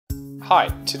Hi,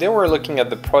 today we're looking at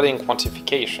the protein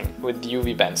quantification with the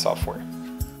UV band software.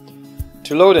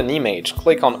 To load an image,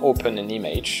 click on Open an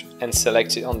image and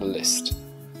select it on the list.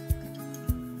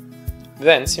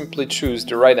 Then simply choose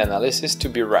the right analysis to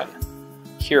be run,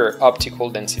 here optical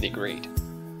density grade.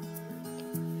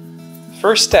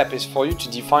 First step is for you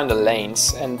to define the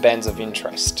lanes and bands of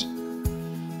interest.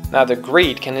 Now the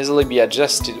grade can easily be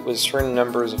adjusted with certain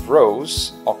numbers of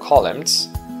rows or columns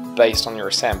based on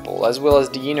your sample, as well as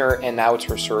the inner and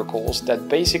outer circles that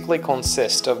basically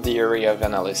consist of the area of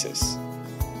analysis.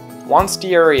 Once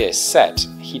the area is set,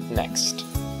 hit Next.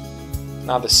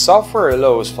 Now the software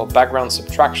allows for background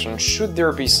subtraction should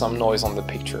there be some noise on the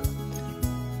picture.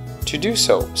 To do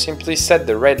so, simply set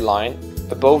the red line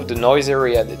above the noise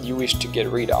area that you wish to get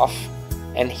rid of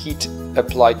and hit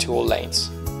Apply to all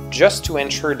lanes, just to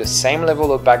ensure the same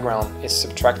level of background is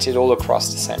subtracted all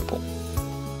across the sample.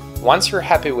 Once you're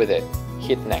happy with it,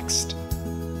 hit Next.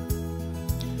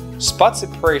 Spot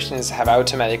separations have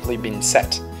automatically been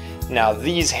set. Now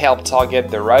these help target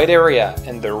the right area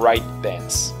and the right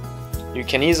bands. You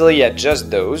can easily adjust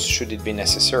those should it be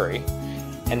necessary,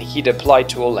 and hit Apply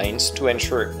to all lanes to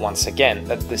ensure once again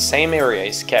that the same area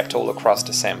is kept all across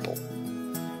the sample.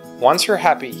 Once you're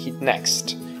happy, hit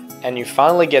Next, and you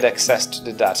finally get access to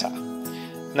the data.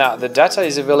 Now the data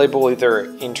is available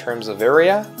either in terms of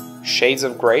area, shades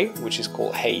of gray, which is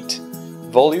called height,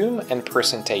 volume, and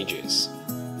percentages.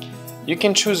 You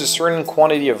can choose a certain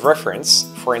quantity of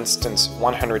reference, for instance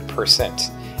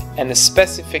 100%, and a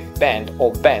specific band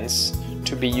or bands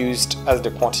to be used as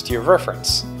the quantity of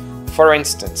reference. For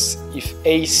instance, if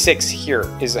A6 here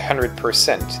is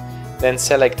 100%, then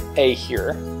select A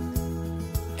here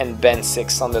and band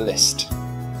 6 on the list.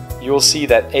 You'll see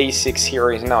that A6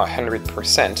 here is now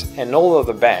 100% and all of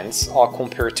the bands are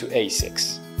compared to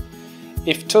A6.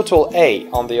 If total A,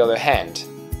 on the other hand,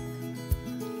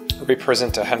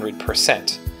 represent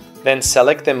 100%, then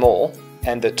select them all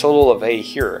and the total of A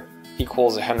here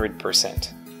equals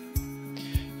 100%.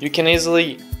 You can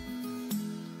easily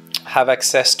have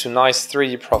access to nice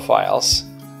 3D profiles,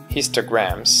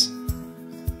 histograms,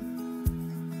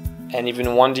 and even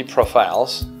 1D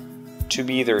profiles to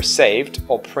be either saved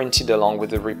or printed along with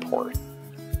the report.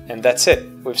 And that's it,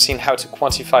 we've seen how to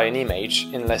quantify an image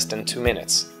in less than 2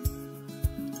 minutes.